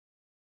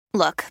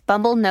Look,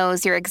 Bumble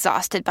knows you're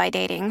exhausted by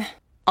dating.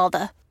 All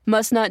the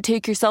must not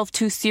take yourself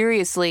too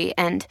seriously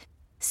and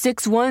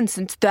 6'1"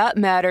 since that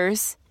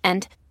matters.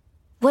 And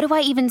what do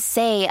I even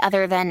say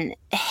other than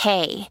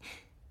hey?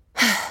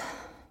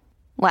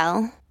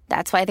 Well,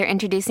 that's why they're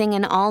introducing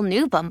an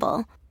all-new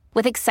Bumble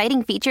with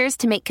exciting features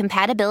to make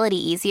compatibility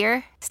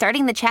easier,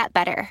 starting the chat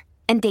better,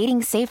 and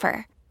dating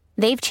safer.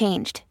 They've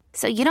changed,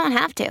 so you don't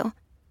have to.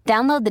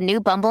 Download the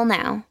new Bumble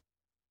now.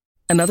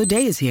 Another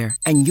day is here,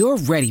 and you're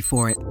ready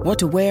for it. What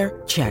to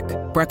wear? Check.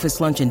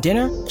 Breakfast, lunch, and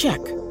dinner? Check.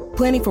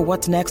 Planning for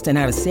what's next and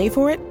how to save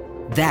for it?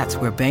 That's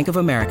where Bank of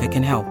America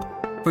can help.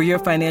 For your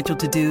financial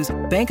to-dos,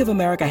 Bank of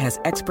America has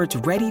experts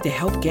ready to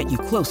help get you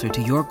closer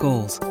to your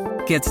goals.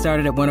 Get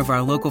started at one of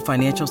our local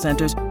financial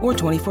centers or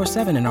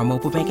 24/7 in our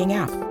mobile banking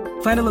app.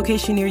 Find a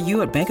location near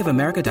you at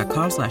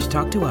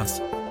bankofamerica.com/talktous.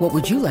 What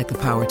would you like the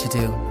power to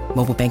do?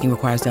 Mobile banking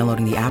requires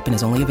downloading the app and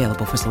is only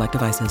available for select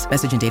devices.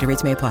 Message and data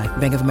rates may apply.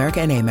 Bank of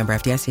America NA, member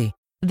FDIC.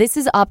 This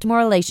is Optimal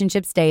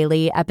Relationships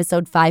Daily,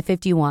 episode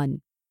 551.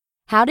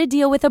 How to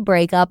Deal with a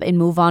Breakup and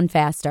Move On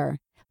Faster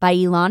by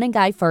Elon and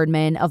Guy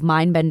Ferdman of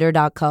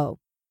mindbender.co.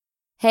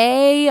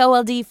 Hey,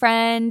 OLD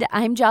friend,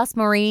 I'm Joss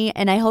Marie,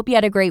 and I hope you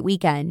had a great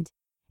weekend.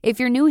 If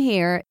you're new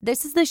here,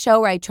 this is the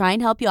show where I try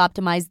and help you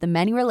optimize the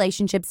many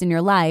relationships in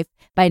your life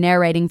by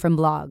narrating from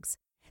blogs.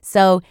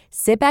 So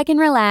sit back and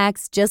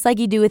relax, just like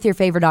you do with your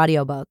favorite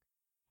audiobook.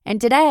 And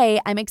today,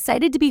 I'm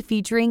excited to be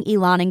featuring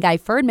Elon and Guy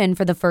Ferdman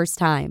for the first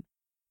time.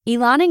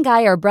 Elon and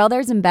Guy are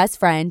brothers and best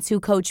friends who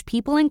coach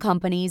people and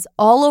companies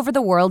all over the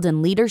world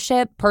in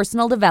leadership,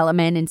 personal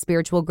development, and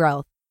spiritual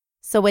growth.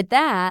 So with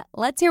that,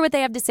 let's hear what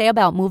they have to say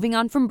about moving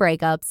on from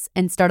breakups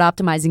and start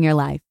optimizing your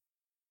life.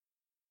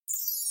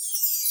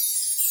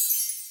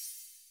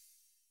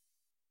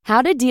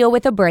 How to Deal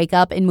with a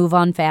Breakup and Move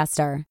On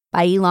Faster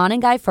by Elon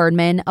and Guy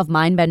Ferdman of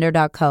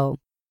mindbender.co.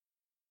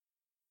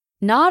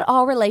 Not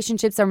all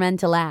relationships are meant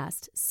to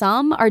last.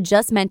 Some are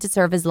just meant to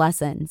serve as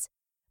lessons.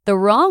 The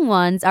wrong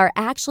ones are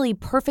actually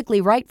perfectly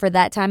right for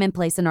that time and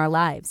place in our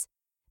lives.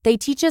 They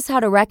teach us how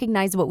to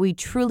recognize what we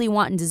truly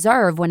want and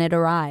deserve when it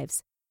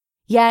arrives.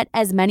 Yet,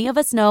 as many of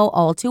us know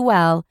all too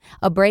well,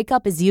 a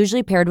breakup is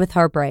usually paired with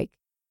heartbreak.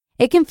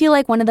 It can feel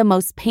like one of the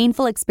most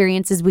painful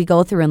experiences we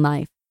go through in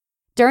life.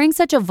 During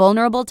such a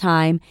vulnerable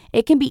time,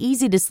 it can be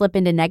easy to slip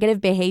into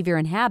negative behavior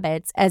and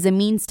habits as a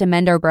means to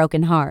mend our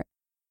broken heart.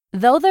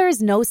 Though there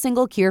is no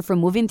single cure for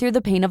moving through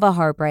the pain of a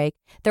heartbreak,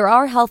 there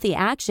are healthy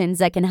actions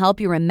that can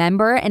help you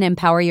remember and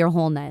empower your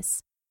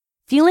wholeness.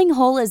 Feeling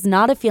whole is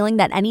not a feeling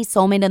that any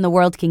soulmate in the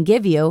world can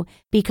give you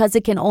because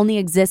it can only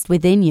exist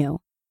within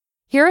you.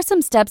 Here are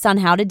some steps on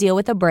how to deal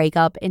with a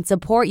breakup and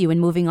support you in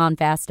moving on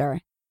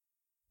faster.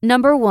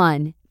 Number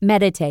 1,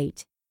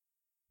 meditate.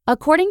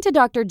 According to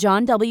Dr.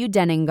 John W.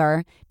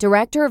 Denninger,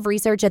 Director of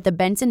Research at the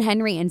Benson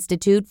Henry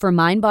Institute for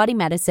Mind-Body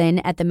Medicine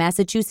at the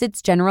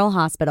Massachusetts General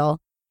Hospital,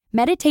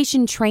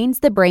 meditation trains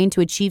the brain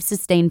to achieve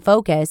sustained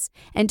focus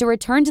and to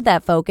return to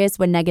that focus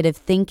when negative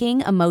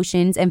thinking,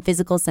 emotions, and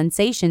physical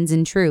sensations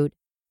intrude.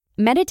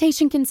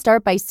 Meditation can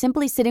start by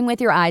simply sitting with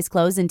your eyes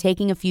closed and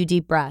taking a few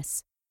deep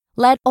breaths.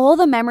 Let all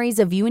the memories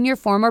of you and your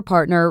former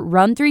partner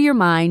run through your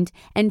mind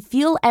and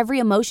feel every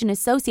emotion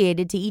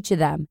associated to each of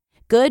them.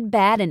 Good,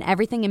 bad, and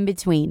everything in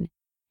between.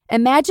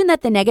 Imagine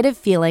that the negative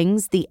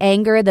feelings, the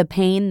anger, the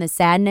pain, the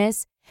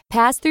sadness,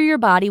 pass through your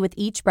body with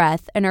each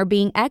breath and are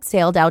being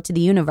exhaled out to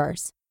the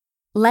universe.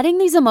 Letting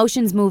these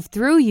emotions move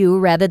through you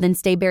rather than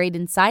stay buried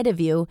inside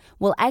of you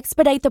will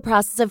expedite the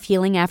process of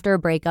healing after a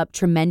breakup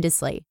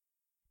tremendously.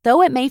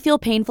 Though it may feel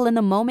painful in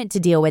the moment to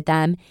deal with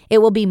them, it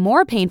will be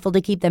more painful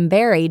to keep them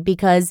buried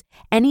because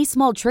any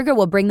small trigger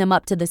will bring them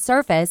up to the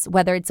surface,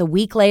 whether it's a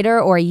week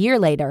later or a year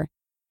later.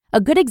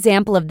 A good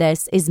example of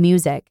this is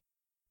music.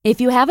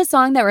 If you have a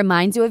song that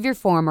reminds you of your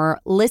former,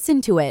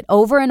 listen to it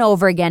over and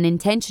over again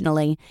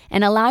intentionally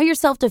and allow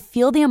yourself to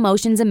feel the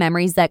emotions and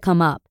memories that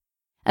come up.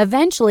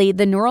 Eventually,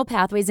 the neural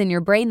pathways in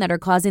your brain that are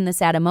causing the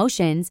sad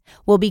emotions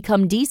will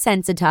become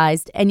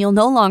desensitized and you'll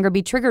no longer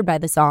be triggered by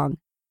the song.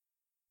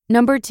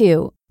 Number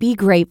 2, be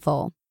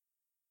grateful.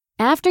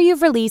 After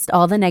you've released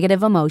all the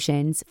negative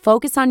emotions,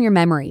 focus on your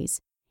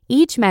memories.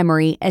 Each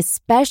memory,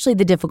 especially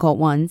the difficult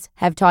ones,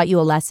 have taught you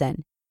a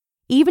lesson.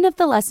 Even if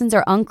the lessons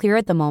are unclear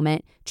at the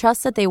moment,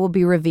 trust that they will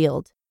be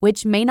revealed,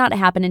 which may not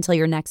happen until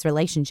your next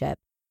relationship.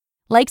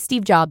 Like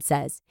Steve Jobs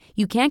says,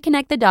 you can't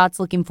connect the dots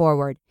looking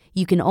forward.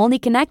 You can only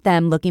connect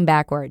them looking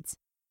backwards.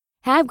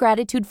 Have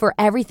gratitude for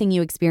everything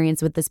you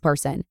experience with this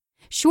person.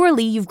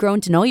 Surely you've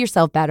grown to know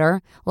yourself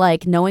better,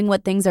 like knowing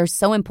what things are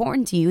so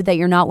important to you that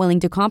you're not willing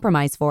to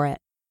compromise for it.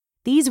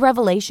 These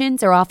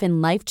revelations are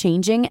often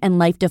life-changing and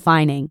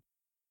life-defining.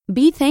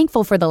 Be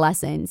thankful for the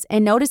lessons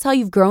and notice how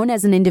you've grown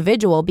as an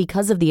individual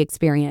because of the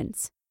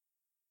experience.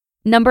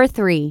 Number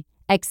 3,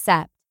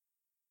 accept.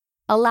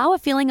 Allow a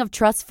feeling of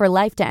trust for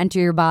life to enter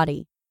your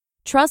body.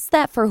 Trust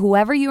that for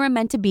whoever you are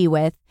meant to be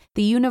with,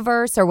 the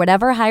universe or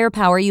whatever higher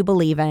power you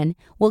believe in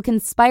will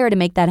conspire to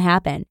make that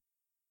happen.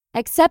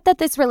 Accept that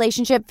this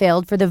relationship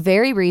failed for the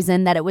very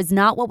reason that it was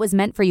not what was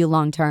meant for you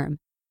long term.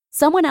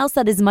 Someone else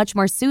that is much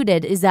more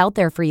suited is out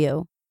there for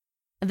you.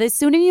 The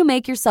sooner you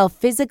make yourself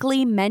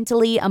physically,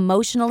 mentally,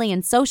 emotionally,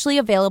 and socially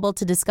available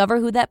to discover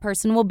who that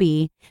person will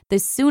be, the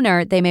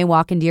sooner they may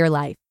walk into your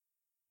life.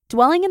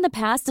 Dwelling in the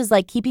past is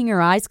like keeping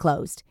your eyes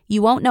closed.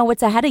 You won't know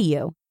what's ahead of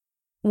you.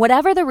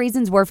 Whatever the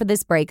reasons were for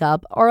this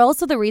breakup are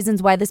also the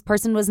reasons why this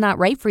person was not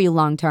right for you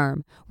long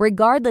term,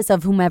 regardless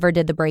of whomever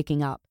did the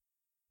breaking up.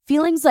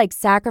 Feelings like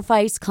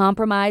sacrifice,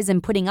 compromise,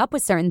 and putting up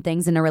with certain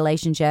things in a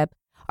relationship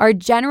are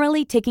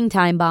generally ticking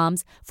time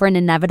bombs for an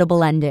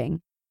inevitable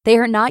ending. They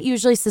are not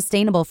usually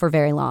sustainable for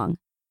very long.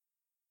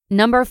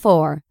 Number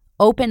 4,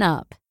 open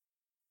up.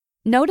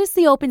 Notice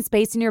the open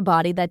space in your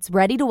body that's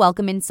ready to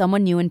welcome in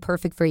someone new and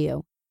perfect for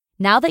you.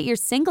 Now that you're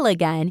single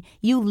again,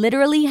 you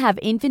literally have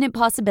infinite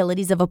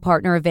possibilities of a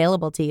partner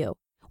available to you.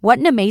 What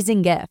an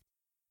amazing gift.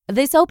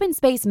 This open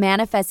space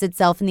manifests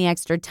itself in the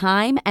extra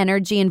time,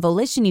 energy, and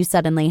volition you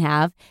suddenly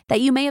have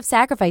that you may have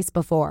sacrificed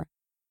before.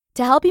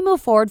 To help you move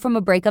forward from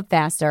a breakup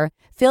faster,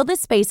 fill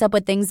this space up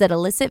with things that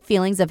elicit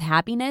feelings of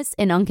happiness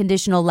and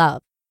unconditional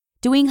love.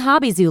 Doing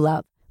hobbies you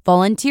love,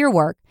 volunteer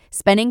work,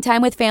 spending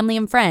time with family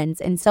and friends,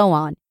 and so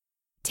on.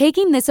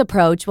 Taking this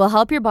approach will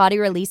help your body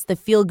release the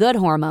feel-good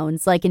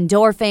hormones like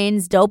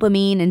endorphins,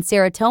 dopamine, and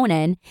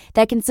serotonin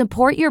that can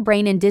support your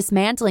brain in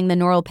dismantling the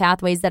neural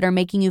pathways that are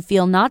making you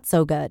feel not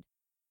so good.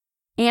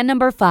 And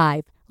number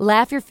 5,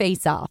 laugh your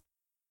face off.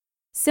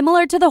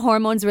 Similar to the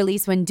hormones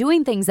released when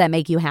doing things that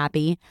make you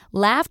happy,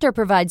 laughter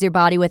provides your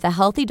body with a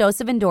healthy dose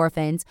of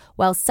endorphins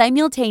while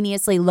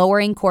simultaneously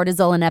lowering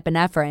cortisol and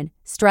epinephrine,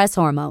 stress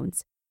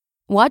hormones.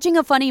 Watching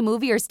a funny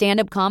movie or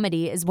stand-up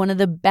comedy is one of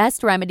the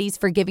best remedies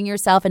for giving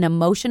yourself an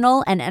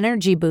emotional and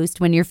energy boost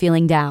when you're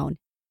feeling down.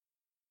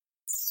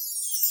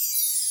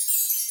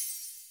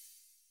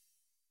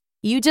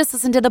 You just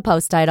listened to the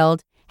post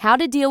titled, How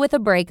to Deal with a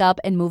Breakup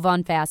and Move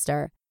On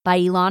Faster by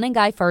Elon and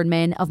Guy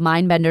Ferdman of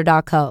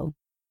Mindbender.co.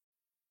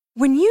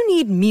 When you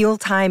need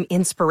mealtime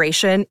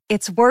inspiration,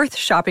 it's worth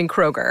shopping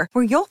Kroger,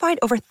 where you'll find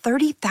over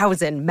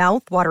 30,000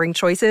 mouth-watering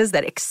choices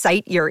that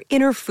excite your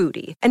inner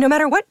foodie. And no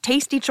matter what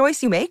tasty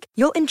choice you make,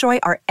 you'll enjoy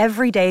our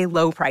everyday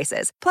low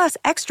prices, plus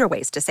extra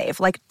ways to save,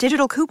 like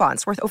digital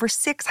coupons worth over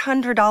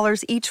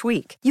 $600 each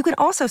week. You can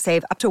also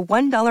save up to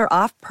 $1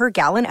 off per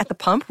gallon at the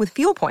pump with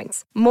fuel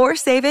points. More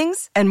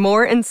savings and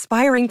more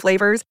inspiring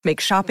flavors make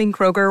shopping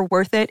Kroger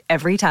worth it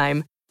every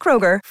time.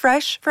 Kroger,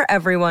 fresh for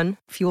everyone.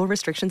 Fuel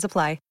restrictions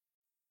apply.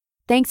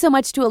 Thanks so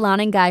much to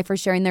Alana and Guy for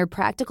sharing their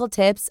practical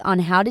tips on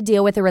how to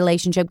deal with a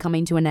relationship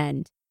coming to an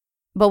end.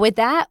 But with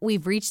that,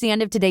 we've reached the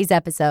end of today's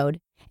episode.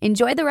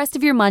 Enjoy the rest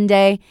of your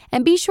Monday,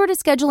 and be sure to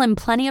schedule in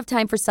plenty of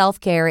time for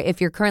self-care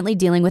if you're currently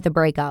dealing with a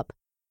breakup.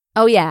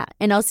 Oh yeah,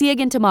 and I'll see you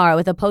again tomorrow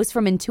with a post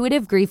from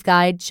intuitive grief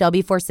guide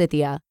Shelby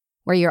Forsythia,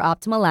 where your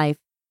optimal life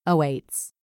awaits.